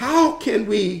 Now, how can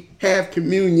we have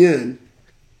communion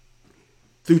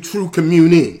through true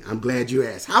communing? I'm glad you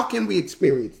asked. How can we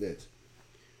experience this?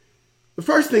 The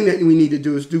first thing that we need to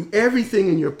do is do everything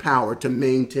in your power to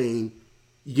maintain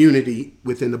unity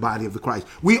within the body of the Christ.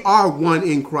 We are one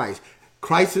in Christ.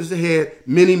 Christ is the head,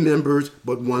 many members,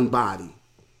 but one body.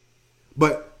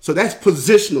 So that's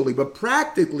positionally, but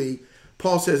practically,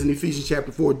 Paul says in Ephesians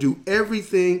chapter 4, do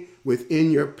everything within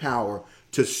your power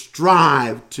to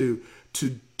strive to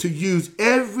use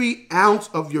every ounce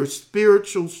of your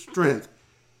spiritual strength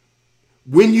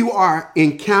when you are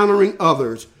encountering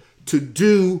others to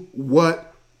do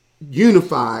what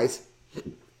unifies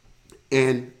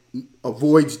and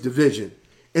avoids division.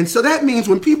 And so that means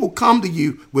when people come to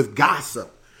you with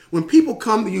gossip, when people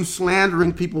come to you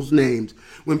slandering people's names,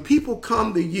 when people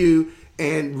come to you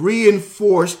and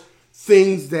reinforce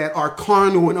things that are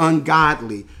carnal and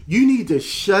ungodly, you need to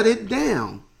shut it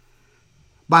down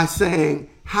by saying,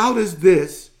 how does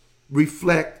this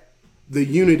reflect the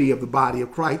unity of the body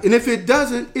of Christ? And if it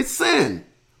doesn't, it's sin.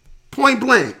 Point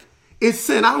blank. It's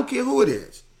sin. I don't care who it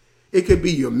is. It could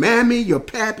be your mammy, your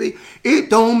pappy. It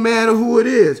don't matter who it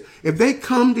is. If they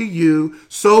come to you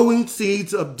sowing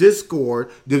seeds of discord,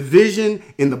 division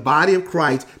in the body of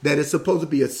Christ that is supposed to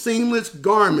be a seamless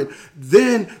garment,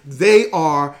 then they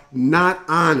are not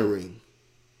honoring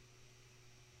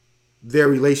their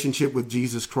relationship with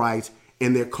Jesus Christ,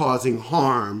 and they're causing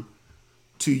harm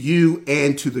to you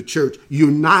and to the church. You're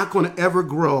not going to ever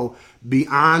grow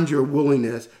beyond your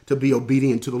willingness to be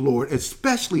obedient to the Lord,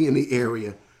 especially in the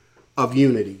area of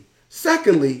unity.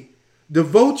 Secondly,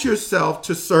 devote yourself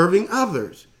to serving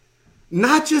others,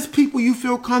 not just people you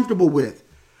feel comfortable with.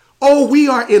 Oh, we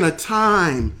are in a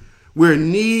time where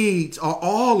needs are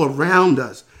all around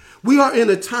us. We are in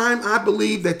a time, I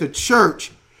believe, that the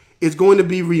church is going to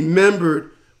be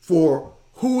remembered for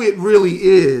who it really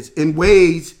is in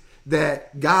ways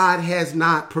that God has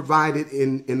not provided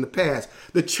in the past.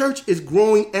 The church is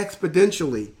growing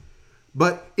exponentially.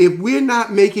 But if we're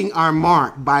not making our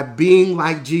mark by being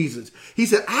like Jesus, he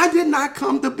said, I did not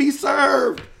come to be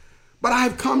served, but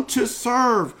I've come to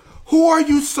serve. Who are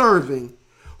you serving?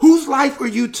 Whose life are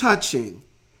you touching?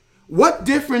 What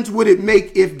difference would it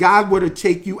make if God were to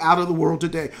take you out of the world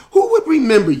today? Who would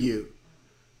remember you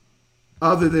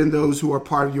other than those who are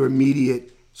part of your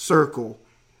immediate circle?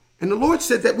 And the Lord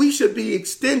said that we should be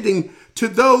extending to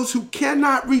those who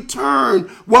cannot return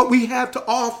what we have to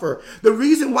offer. The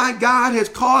reason why God has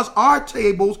caused our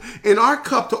tables and our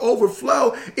cup to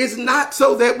overflow is not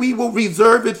so that we will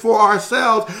reserve it for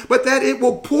ourselves, but that it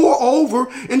will pour over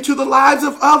into the lives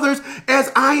of others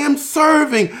as I am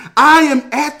serving. I am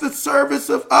at the service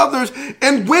of others.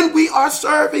 And when we are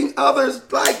serving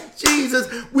others like Jesus,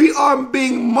 we are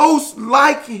being most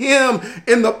like him,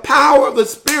 and the power of the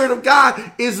Spirit of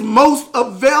God is most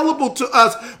available to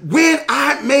us when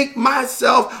I make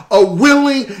myself a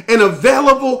willing and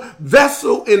available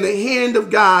vessel in the hand of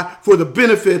God for the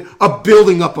benefit of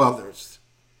building up others.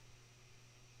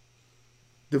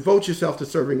 Devote yourself to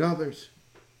serving others.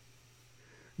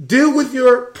 Deal with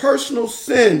your personal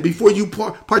sin before you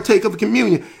partake of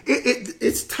communion.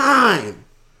 It's time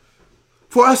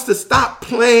for us to stop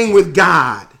playing with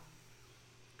God.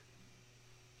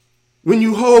 When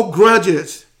you hold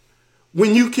grudges,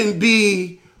 when you can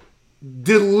be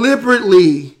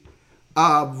deliberately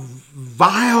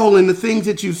vile in the things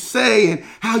that you say and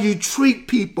how you treat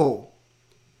people,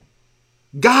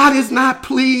 God is not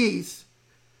pleased.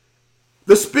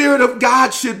 The Spirit of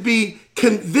God should be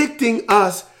convicting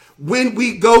us when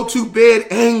we go to bed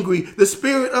angry. The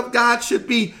Spirit of God should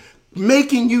be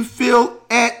making you feel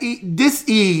at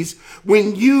dis-ease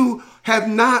when you have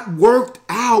not worked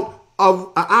out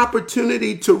of an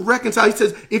opportunity to reconcile. He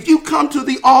says, if you come to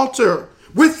the altar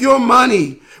with your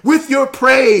money, with your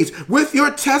praise, with your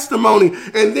testimony,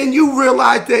 and then you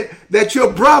realize that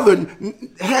your brother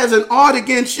has an ought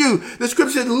against you, the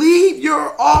scripture says, leave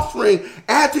your offering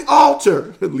at the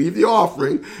altar, leave the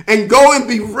offering, and go and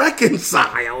be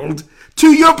reconciled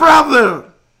to your brother.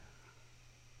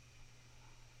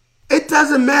 It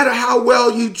doesn't matter how well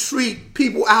you treat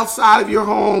people outside of your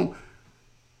home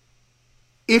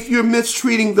if you're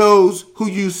mistreating those who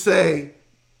you say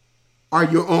are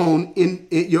your own in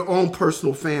your own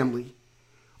personal family.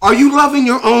 Are you loving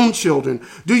your own children?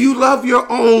 Do you love your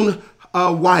own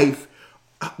wife?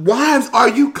 Wives, are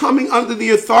you coming under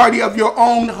the authority of your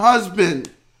own husband?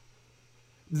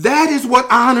 That is what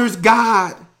honors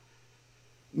God.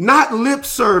 not lip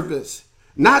service,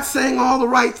 not saying all the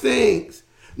right things,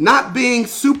 not being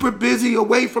super busy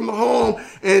away from the home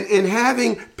and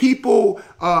having people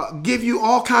give you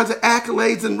all kinds of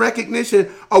accolades and recognition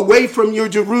away from your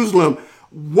Jerusalem.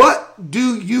 What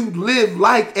do you live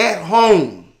like at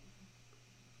home?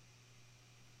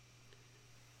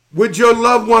 Would your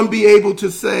loved one be able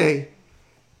to say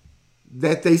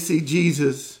that they see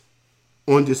Jesus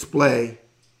on display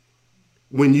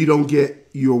when you don't get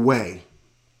your way?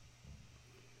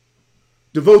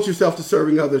 Devote yourself to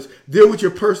serving others. Deal with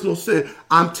your personal sin.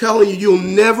 I'm telling you, you'll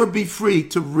never be free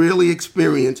to really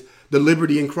experience the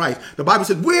liberty in Christ. The Bible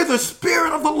says, where the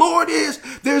Spirit of the Lord is,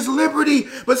 there's liberty.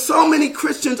 But so many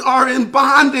Christians are in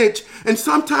bondage. And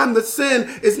sometimes the sin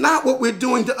is not what we're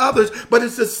doing to others, but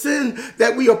it's the sin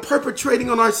that we are perpetrating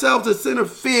on ourselves, the sin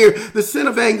of fear, the sin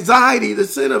of anxiety, the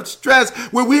sin of stress,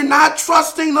 where we're not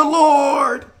trusting the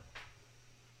Lord.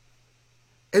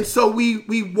 And so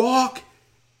we walk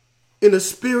in a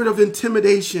spirit of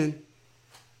intimidation.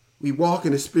 We walk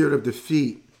in a spirit of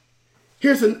defeat.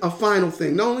 Here's a final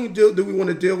thing. Not only do we want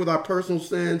to deal with our personal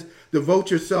sins, devote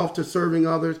yourself to serving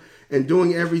others and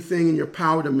doing everything in your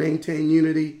power to maintain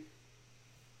unity,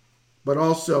 but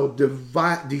also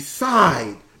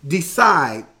decide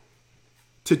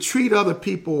to treat other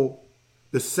people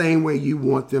the same way you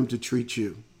want them to treat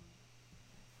you.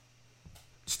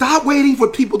 Stop waiting for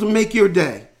people to make your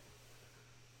day.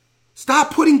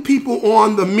 Stop putting people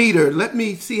on the meter. Let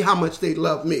me see how much they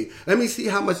love me. Let me see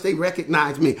how much they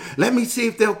recognize me. Let me see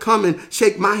if they'll come and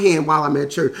shake my hand while I'm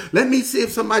at church. Let me see if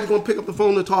somebody's going to pick up the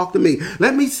phone to talk to me.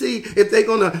 Let me see if they're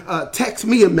going to text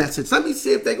me a message. Let me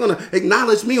see if they're going to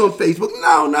acknowledge me on Facebook.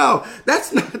 No,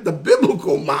 that's not the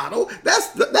biblical model.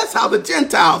 That's how the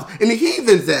Gentiles and the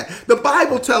heathens act. The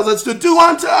Bible tells us to do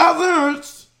unto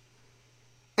others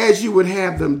as you would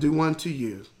have them do unto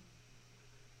you.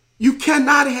 You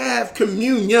cannot have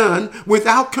communion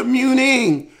without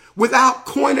communing, without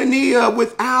koinonia,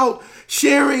 without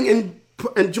sharing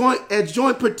and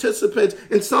joint participants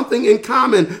in something in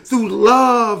common through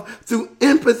love, through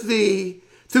empathy,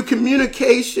 through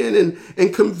communication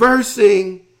and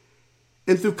conversing,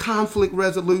 and through conflict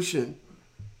resolution.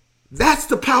 That's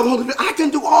the power of the Holy Spirit. I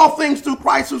can do all things through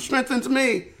Christ who strengthens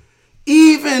me.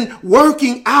 Even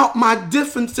working out my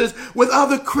differences with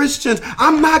other Christians.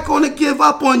 I'm not going to give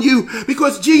up on you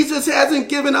because Jesus hasn't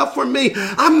given up for me.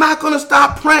 I'm not going to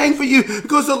stop praying for you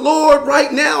because the Lord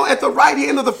right now at the right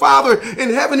hand of the Father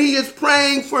in heaven, he is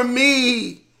praying for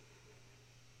me.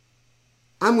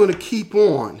 I'm going to keep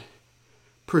on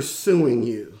pursuing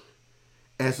you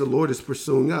as the Lord is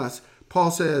pursuing us. Paul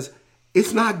says,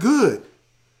 it's not good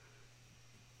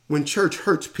when church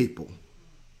hurts people.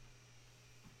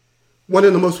 One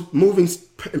of the most moving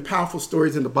and powerful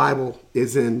stories in the Bible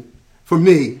is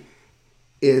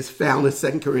found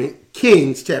in 2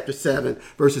 Kings chapter 7,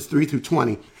 verses 3 through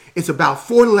 20. It's about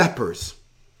 4 lepers.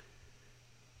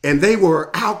 And they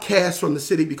were outcast from the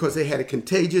city because they had a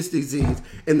contagious disease.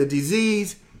 And the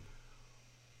disease,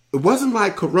 it wasn't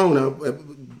like corona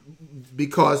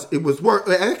because it was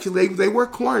actually they were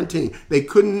quarantined. They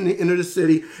couldn't enter the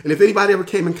city. And if anybody ever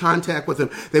came in contact with them,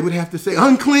 they would have to say,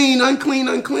 unclean, unclean,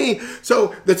 unclean.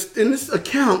 So in this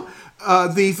account,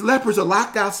 these lepers are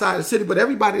locked outside the city, but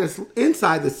everybody that's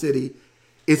inside the city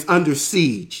is under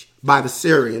siege by the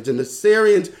Syrians. And the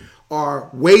Syrians are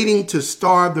waiting to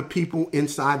starve the people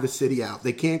inside the city out.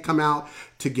 They can't come out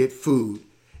to get food.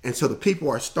 And so the people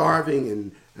are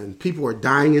starving and people are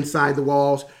dying inside the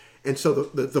walls. And so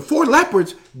the 4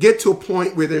 lepers get to a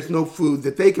point where there's no food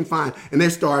that they can find, and they're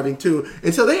starving too.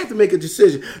 And so they have to make a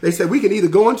decision. They said, we can either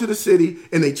go into the city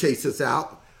and they chase us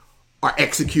out or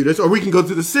execute us, or we can go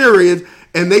to the Syrians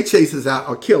and they chase us out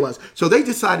or kill us. So they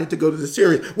decided to go to the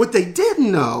Syrians. What they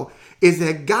didn't know is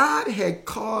that God had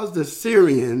caused the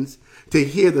Syrians to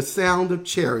hear the sound of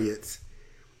chariots.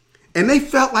 And they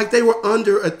felt like they were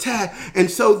under attack.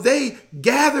 And so they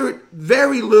gathered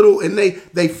very little and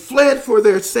they fled for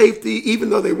their safety, even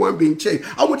though they weren't being chased.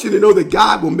 I want you to know that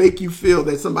God will make you feel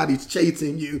that somebody's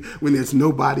chasing you when there's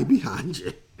nobody behind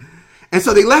you. And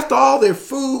so they left all their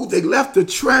food. They left the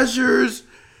treasures.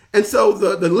 And so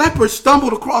the lepers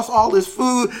stumbled across all this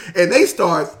food and they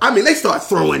start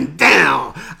throwing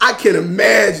down. I can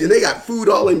imagine they got food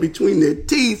all in between their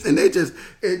teeth and they're just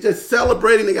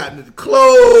celebrating. They got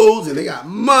clothes and they got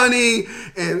money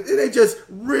and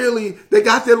they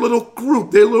got their little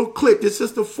group, their little clique. It's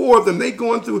just the 4 of them. They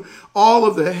going through all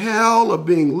of the hell of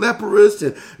being leprous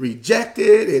and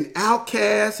rejected and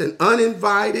outcast and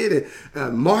uninvited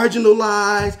and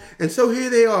marginalized. And so here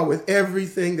they are with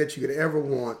everything that you could ever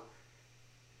want.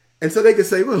 And so they could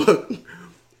say, well, look,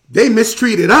 they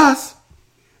mistreated us.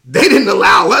 They didn't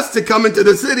allow us to come into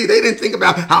the city. They didn't think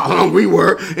about how hungry we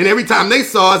were. And every time they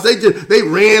saw us, they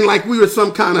ran like we were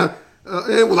some kind of,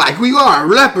 like we are,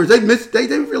 lepers. They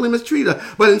didn't really mistreat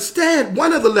us. But instead,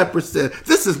 one of the lepers said,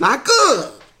 this is not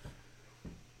good.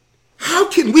 How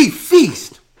can we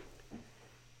feast?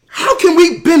 How can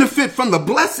we benefit from the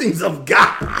blessings of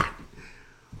God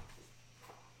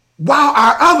while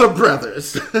our other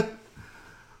brothers,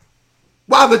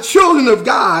 while the children of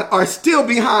God are still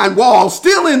behind walls,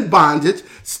 still in bondage,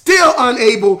 still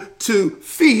unable to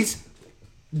feast,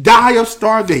 die of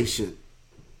starvation?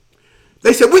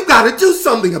 They said, we've got to do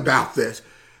something about this.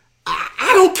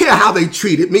 I don't care how they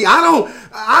treated me.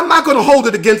 I'm not going to hold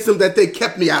it against them that they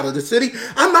kept me out of the city.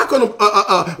 I'm not going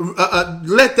to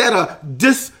let that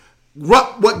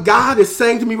disrupt what God is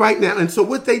saying to me right now. And so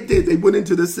what they did, they went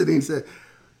into the city and said,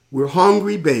 we're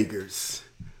hungry beggars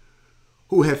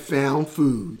who have found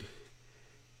food,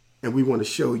 and we want to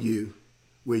show you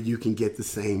where you can get the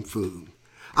same food.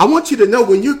 I want you to know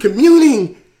when you're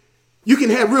communing, you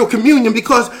can have real communion,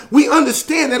 because we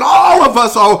understand that all of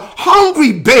us are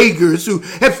hungry beggars who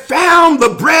have found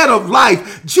the bread of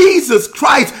life, Jesus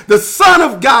Christ, the Son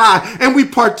of God, and we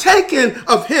partaken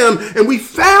of him, and we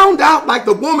found out, like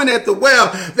the woman at the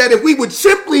well, that if we would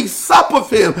simply sup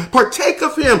of him, partake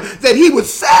of him, that he would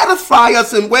satisfy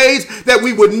us in ways that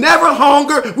we would never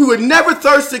hunger, we would never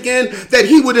thirst again, that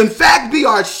he would in fact be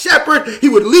our shepherd, he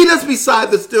would lead us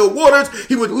beside the still waters,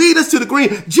 he would lead us to the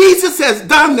green. Jesus has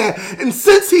done that. And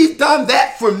since he's done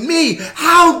that for me,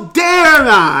 how dare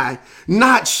I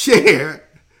not share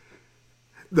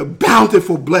the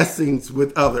bountiful blessings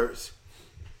with others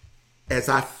as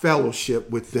I fellowship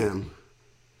with them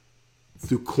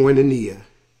through koinonia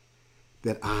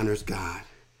that honors God.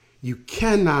 You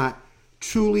cannot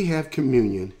truly have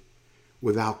communion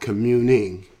without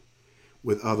communing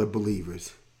with other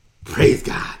believers. Praise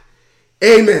God.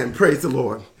 Amen. Praise the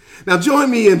Lord. Now join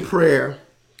me in prayer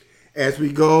as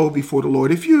we go before the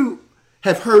Lord. If you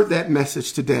have heard that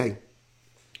message today,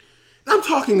 I'm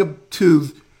talking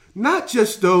to not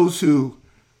just those who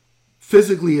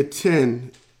physically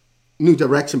attend New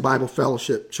Direction Bible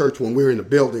Fellowship Church when we're in the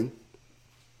building,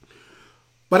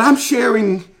 but I'm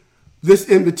sharing this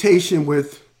invitation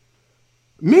with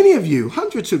many of you,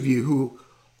 hundreds of you who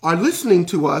are listening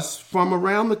to us from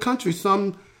around the country,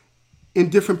 some in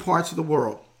different parts of the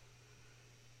world.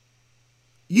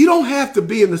 You don't have to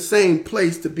be in the same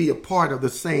place to be a part of the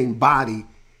same body,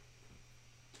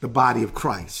 the body of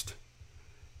Christ.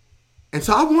 And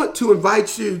so I want to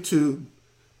invite you to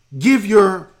give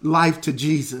your life to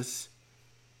Jesus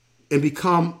and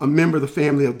become a member of the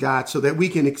family of God so that we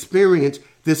can experience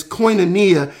this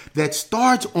koinonia that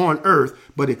starts on earth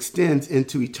but extends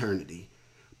into eternity.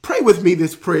 Pray with me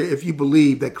this prayer if you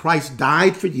believe that Christ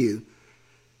died for you,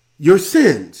 your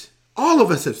sins. All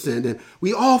of us have sinned, and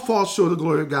we all fall short of the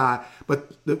glory of God.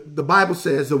 But the Bible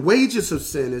says the wages of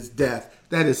sin is death.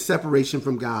 That is separation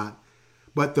from God.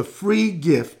 But the free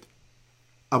gift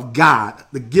of God,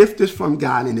 the gift is from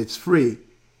God and it's free,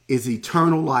 is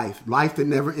eternal life, life that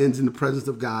never ends in the presence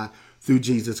of God through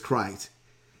Jesus Christ.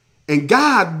 And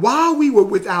God, while we were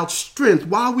without strength,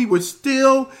 while we were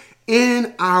still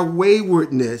in our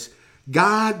waywardness,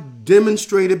 God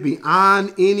demonstrated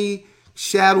beyond any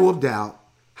shadow of doubt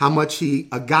how much he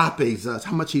agapes us,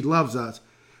 how much he loves us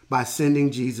by sending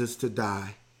Jesus to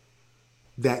die.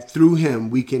 That through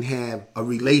him we can have a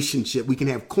relationship, we can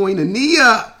have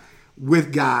koinonia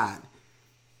with God.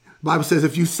 The Bible says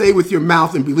if you say with your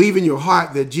mouth and believe in your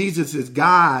heart that Jesus is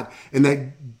God and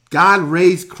that God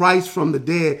raised Christ from the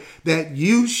dead, that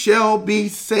you shall be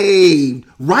saved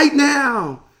right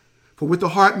now. For with the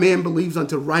heart man believes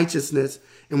unto righteousness,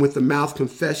 and with the mouth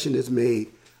confession is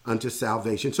made unto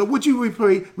salvation. So would you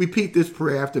repeat this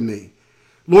prayer after me?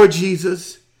 Lord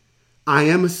Jesus, I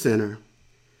am a sinner,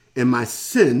 and my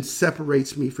sin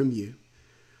separates me from you.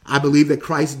 I believe that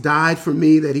Christ died for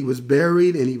me, that he was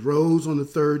buried, and he rose on the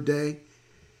third day.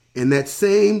 And that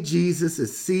same Jesus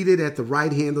is seated at the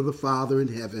right hand of the Father in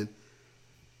heaven,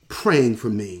 praying for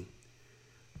me.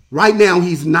 Right now,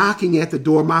 he's knocking at the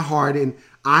door of my heart, and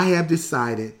I have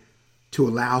decided to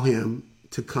allow him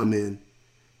to come in.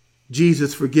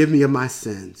 Jesus, forgive me of my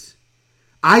sins.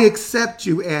 I accept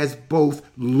you as both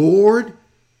Lord,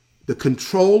 the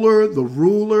controller, the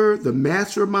ruler, the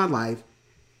master of my life,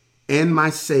 and my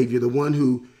Savior, the one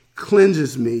who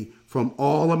cleanses me from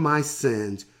all of my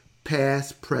sins,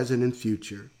 past, present, and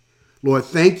future. Lord,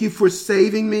 thank you for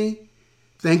saving me.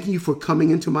 Thank you for coming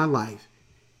into my life.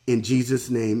 In Jesus'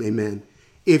 name, amen.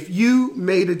 If you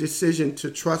made a decision to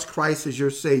trust Christ as your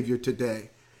Savior today,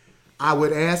 I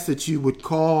would ask that you would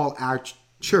call our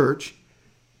church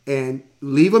and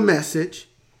leave a message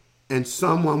and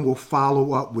someone will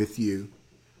follow up with you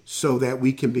so that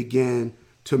we can begin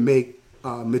to make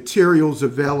materials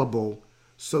available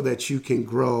so that you can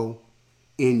grow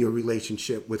in your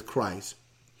relationship with Christ.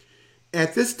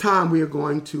 At this time, we are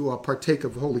going to partake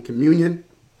of Holy Communion.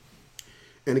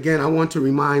 And again, I want to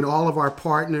remind all of our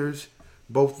partners,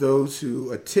 both those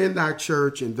who attend our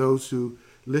church and those who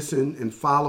listen and follow